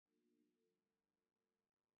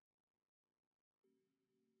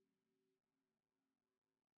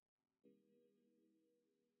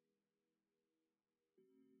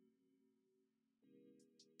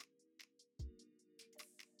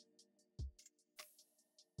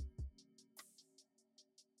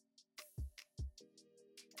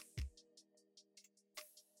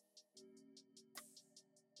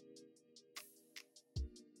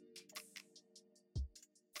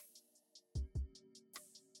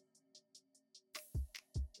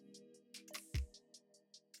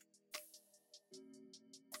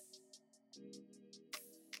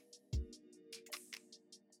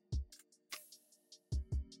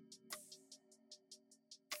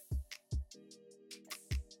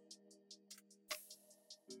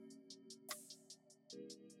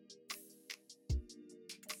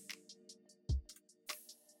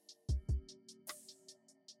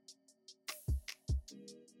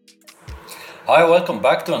Hi, welcome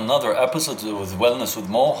back to another episode with Wellness with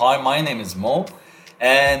Mo. Hi, my name is Mo,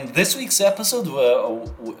 and this week's episode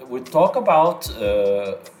we talk about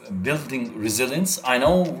building resilience. I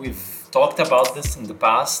know we've talked about this in the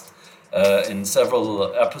past, in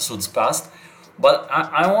several episodes past, but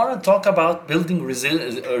I want to talk about building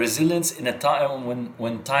resilience in a time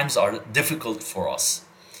when times are difficult for us.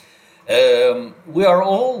 We are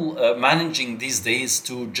all managing these days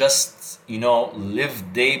to just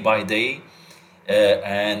live day by day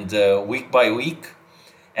and week by week.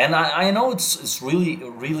 And I know it's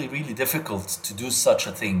really difficult to do such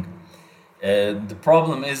a thing. The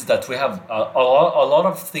problem is that we have a lot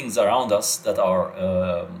of things around us that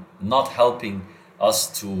are not helping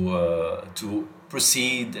us to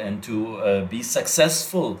proceed and to be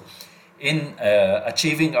successful in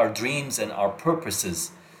achieving our dreams and our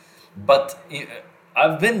purposes. But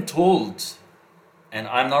I've been told, and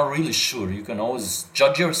I'm not really sure. You can always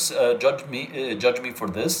judge me for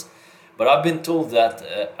this, but I've been told that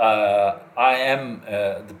I am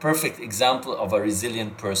the perfect example of a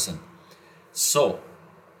resilient person. So,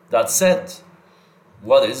 that said,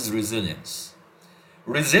 what is resilience?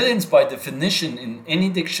 Resilience, by definition, in any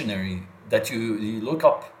dictionary that you look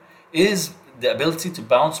up, is the ability to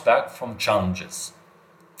bounce back from challenges.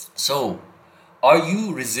 So, are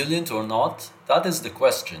you resilient or not? That is the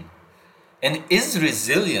question. And is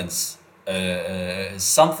resilience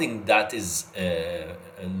something that is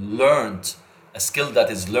learned, a skill that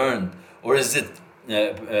is learned, or is it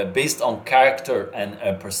based on character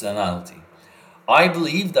and personality? I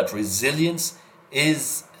believe that resilience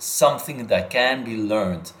is something that can be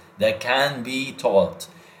learned, that can be taught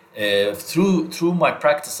through my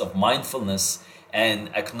practice of mindfulness and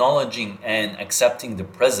acknowledging and accepting the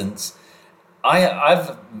present. I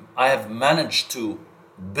have managed to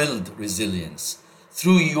build resilience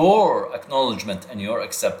through your acknowledgement and your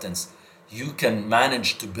acceptance. You can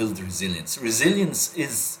manage to build resilience. Resilience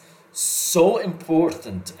is so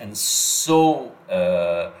important and so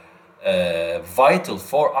vital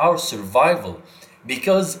for our survival,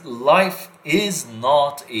 because life is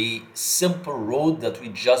not a simple road that we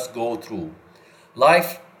just go through.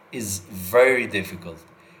 Life is very difficult.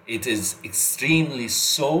 It is extremely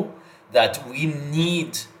so that we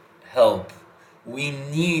need help. We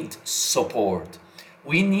need support.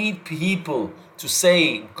 We need people to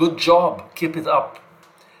say, good job, keep it up.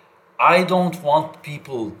 I don't want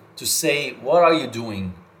people to say, what are you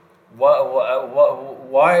doing?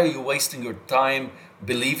 Why are you wasting your time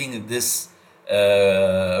believing in this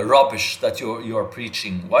rubbish that you're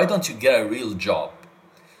preaching? Why don't you get a real job?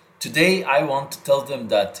 Today, I want to tell them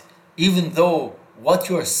that even though what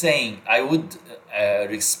you're saying I would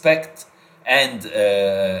respect and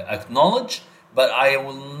acknowledge, but I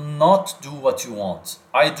will not do what you want.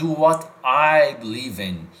 I do what I believe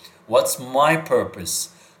in. What's my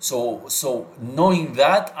purpose? So knowing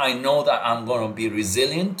that, I know that I'm going to be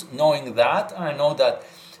resilient. Knowing that, I know that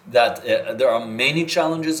there are many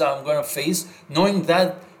challenges I'm going to face. Knowing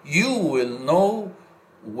that, you will know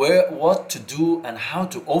what to do and how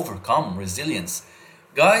to overcome resilience.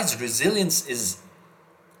 Guys, resilience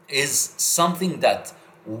is something that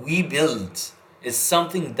we build, is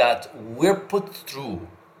something that we're put through.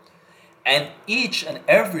 And each and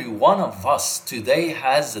every one of us today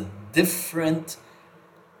has a different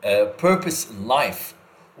purpose in life.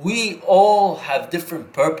 We all have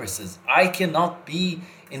different purposes. I cannot be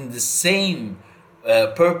in the same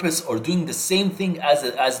purpose or doing the same thing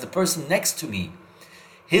as the person next to me.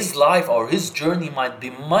 His life or his journey might be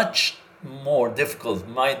much more difficult,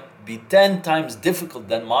 might be 10 times difficult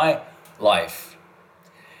than my life.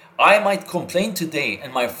 I might complain today,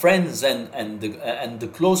 and my friends and the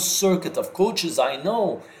close circuit of coaches I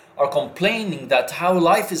know are complaining that how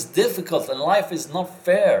life is difficult and life is not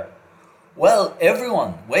fair. Well,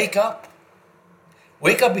 everyone, wake up.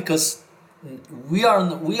 Wake up, because we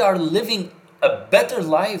are living a better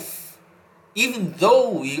life, even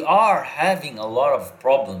though we are having a lot of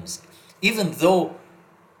problems, even though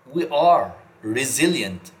we are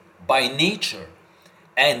resilient by nature,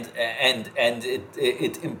 and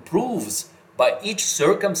it improves by each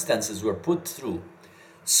circumstances we're put through.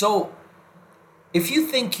 So if you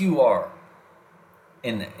think you are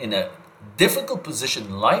in a difficult position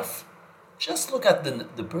in life, just look at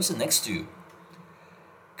the person next to you.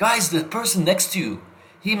 Guys, the person next to you,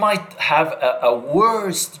 he might have a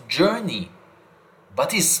worse journey,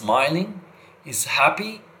 but he's smiling, he's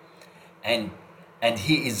happy, and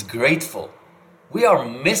he is grateful. We are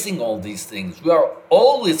missing all these things. We are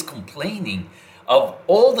always complaining of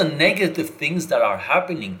all the negative things that are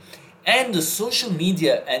happening, and the social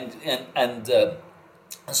media and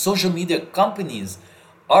social media companies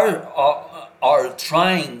are are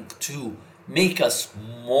trying to make us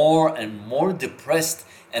more and more depressed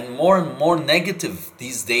and more negative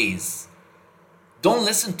these days. Don't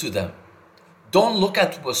listen to them. Don't look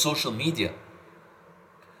at social media.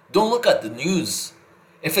 Don't look at the news.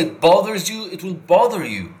 If it bothers you, it will bother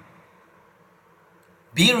you.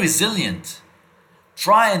 Be resilient.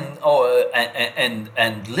 Try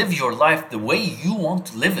and live your life the way you want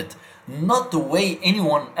to live it, not the way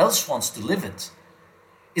anyone else wants to live it.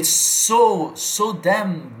 It's so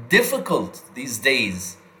damn difficult these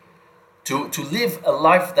days to live a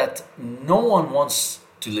life that no one wants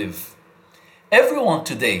to live. Everyone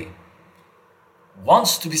today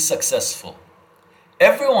wants to be successful.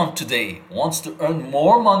 Everyone today wants to earn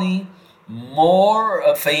more money,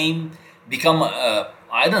 more fame, become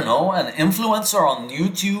I don't know, an influencer on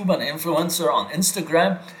YouTube, an influencer on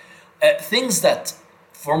Instagram. Things that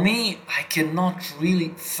for me I cannot really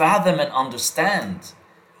fathom and understand.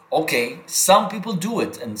 Okay, some people do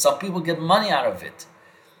it and some people get money out of it.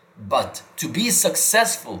 But to be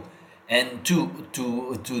successful and to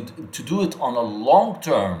do it on a long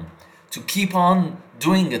term, to keep on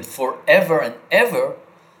doing it forever and ever,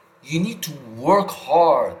 you need to work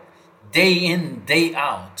hard, day in, day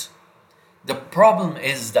out. The problem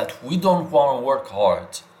is that we don't want to work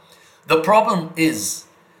hard. The problem is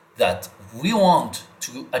that we want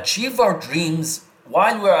to achieve our dreams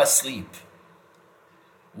while we're asleep,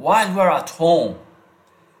 while we're at home.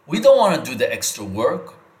 We don't want to do the extra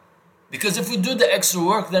work, because if we do the extra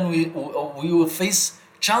work, then we will face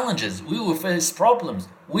challenges, we will face problems,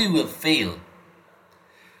 we will fail.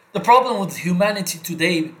 The problem with humanity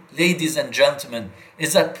today, ladies and gentlemen,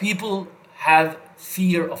 is that people have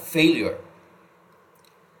fear of failure.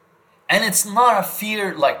 And it's not a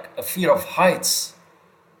fear like a fear of heights.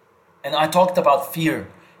 And I talked about fear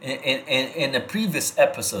in a previous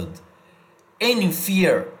episode. Any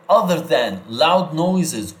fear other than loud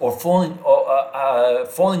noises or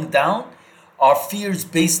falling down are fears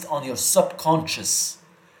based on your subconscious.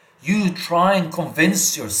 You try and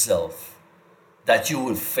convince yourself that you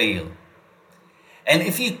will fail. And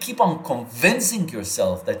if you keep on convincing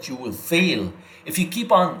yourself that you will fail, if you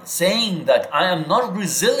keep on saying that I am not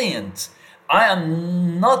resilient, I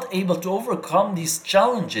am not able to overcome these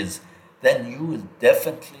challenges, then you will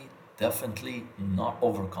definitely not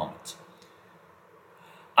overcome it.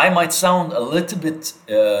 I might sound a little bit,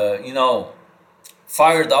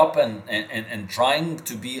 fired up and trying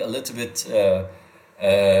to be a little bit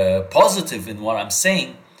positive in what I'm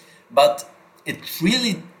saying, but it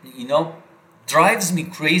really, drives me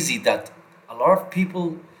crazy that a lot of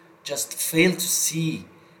people just fail to see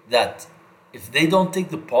that if they don't take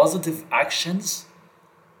the positive actions,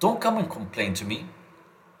 don't come and complain to me.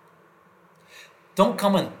 Don't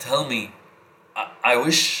come and tell me, I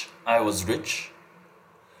wish I was rich.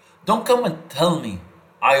 Don't come and tell me,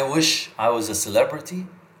 I wish I was a celebrity.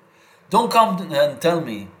 Don't come and tell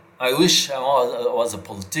me, I wish I was a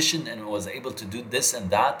politician and was able to do this and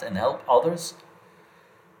that and help others.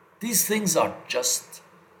 These things are just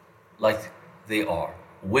like they are,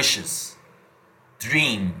 wishes,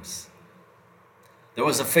 dreams. There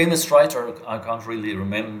was a famous writer, I can't really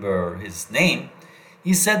remember his name.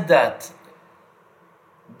 He said that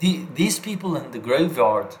these people in the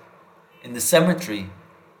graveyard, in the cemetery,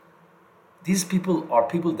 these people are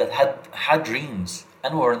people that had dreams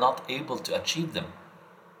and were not able to achieve them.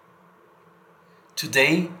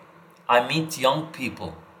 Today, I meet young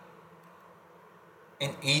people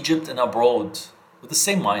in Egypt and abroad with the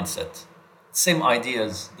same mindset, same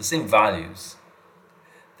ideas, the same values.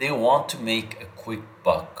 They want to make a quick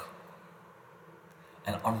buck.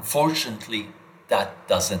 And unfortunately, that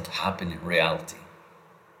doesn't happen in reality.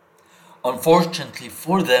 Unfortunately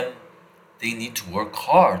for them, they need to work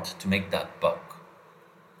hard to make that buck.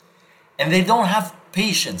 And they don't have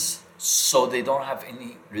patience, so they don't have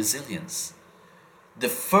any resilience. The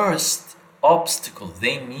first obstacle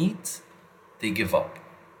they meet, they give up.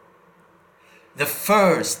 The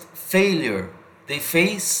first failure they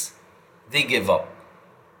face, they give up.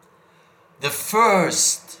 The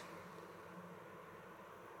first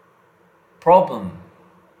problem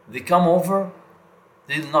they come over,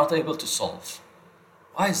 they're not able to solve.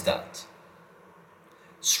 Why is that?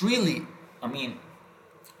 It's really,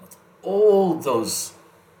 all those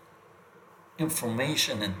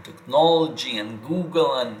information and technology and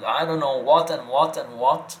Google and I don't know what,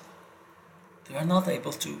 they are not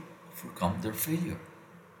able to overcome their failure.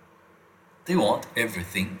 They want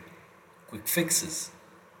everything quick fixes.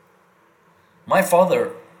 My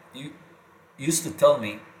father used to tell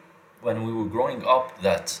me when we were growing up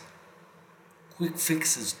that quick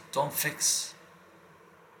fixes don't fix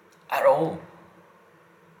at all.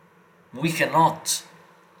 We cannot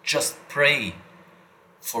just pray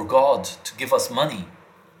for God to give us money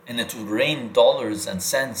and it will rain dollars and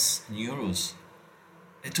cents and euros.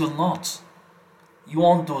 It will not. You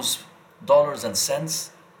want those dollars and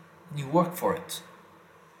cents and you work for it.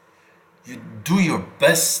 You do your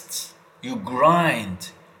best, you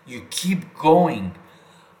grind, you keep going.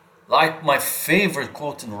 Like my favorite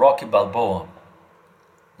quote in Rocky Balboa,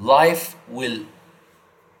 life will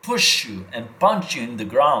push you and punch you in the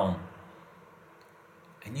ground.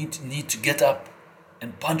 And you need to get up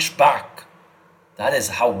and punch back. That is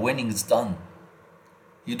how winning is done.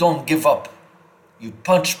 You don't give up. You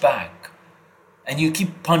punch back. And you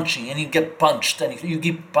keep punching and you get punched and you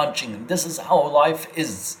keep punching. This is how life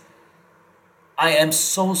is. I am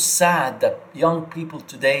so sad that young people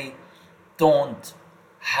today don't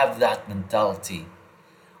have that mentality.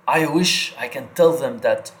 I wish I can tell them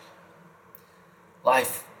that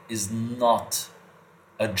life is not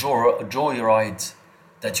a joyride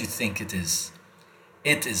that you think it is.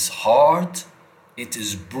 It is hard, it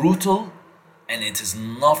is brutal, and it is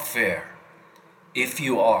not fair. If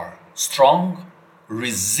you are strong,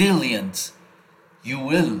 resilient, you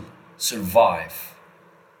will survive.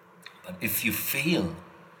 But if you fail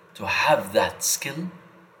to have that skill,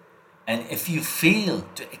 and if you fail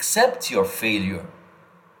to accept your failure,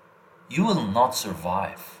 you will not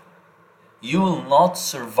survive. You will not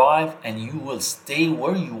survive and you will stay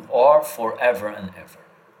where you are forever and ever.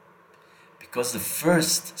 Because the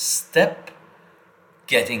first step,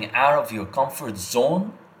 getting out of your comfort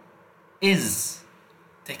zone, is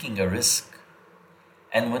taking a risk.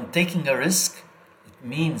 And when taking a risk, it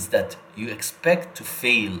means that you expect to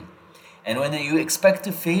fail. And when you expect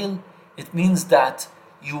to fail, it means that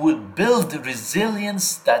you will build the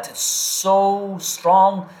resilience that is so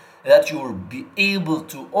strong that you will be able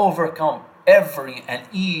to overcome every and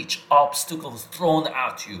each obstacle thrown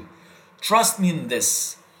at you. Trust me in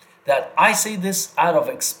this, that I say this out of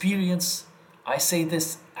experience, I say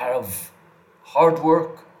this out of hard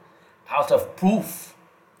work, out of proof.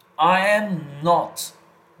 I am not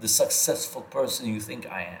the successful person you think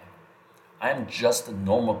I am. I am just a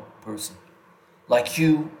normal person, like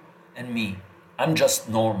you and me. I'm just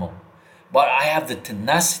normal. But I have the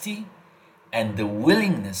tenacity and the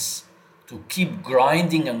willingness to keep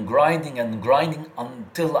grinding and grinding and grinding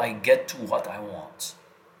until I get to what I want.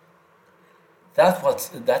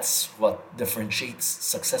 That's what differentiates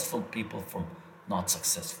successful people from not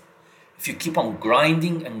successful. If you keep on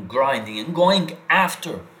grinding and grinding and going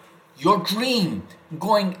after your dream,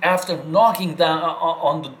 going after knocking down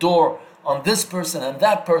on the door on this person and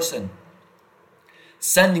that person,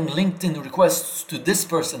 sending LinkedIn requests to this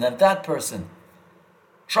person and that person,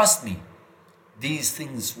 trust me, these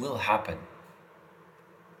things will happen.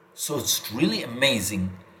 So it's really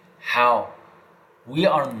amazing how we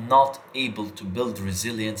are not able to build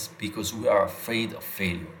resilience because we are afraid of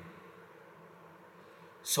failure.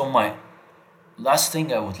 So my last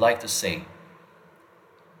thing I would like to say,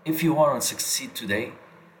 if you want to succeed today,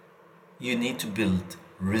 you need to build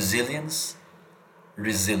resilience,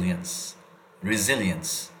 resilience,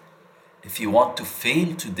 resilience. If you want to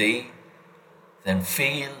fail today, then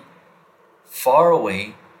fail far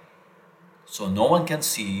away so no one can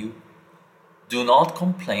see you. Do not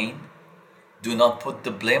complain. Do not put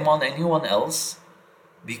the blame on anyone else,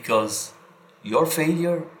 because your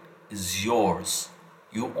failure is yours.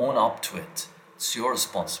 You own up to it. It's your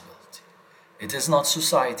responsibility. It is not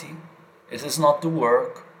society. It is not the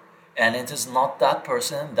work. And it is not that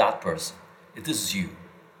person and that person. It is you.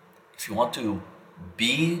 If you want to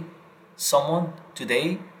be someone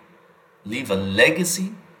today, leave a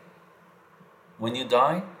legacy when you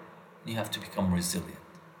die, you have to become resilient.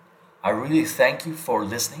 I really thank you for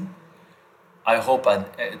listening. I hope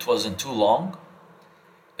it wasn't too long.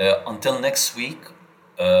 Until next week,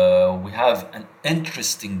 we have an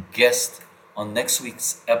interesting guest on next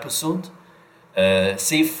week's episode.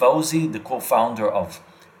 Saif Fauzi, the co-founder of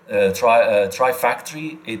Tri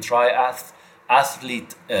Factory, a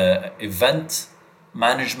triathlete event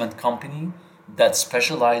management company that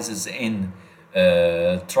specializes in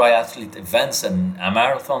triathlete events and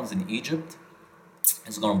marathons in Egypt,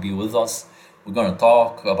 is going to be with us. We're going to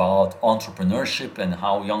talk about entrepreneurship and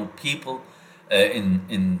how young people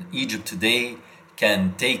in Egypt today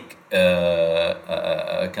can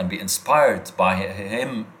be inspired by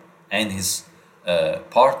him and his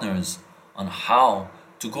partners on how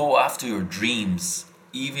to go after your dreams,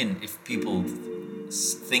 even if people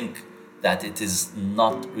think that it is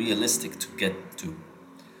not realistic to get to.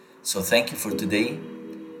 So thank you for today.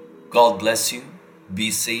 God bless you.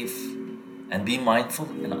 Be safe and be mindful.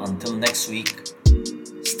 And until next week,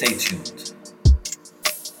 stay tuned.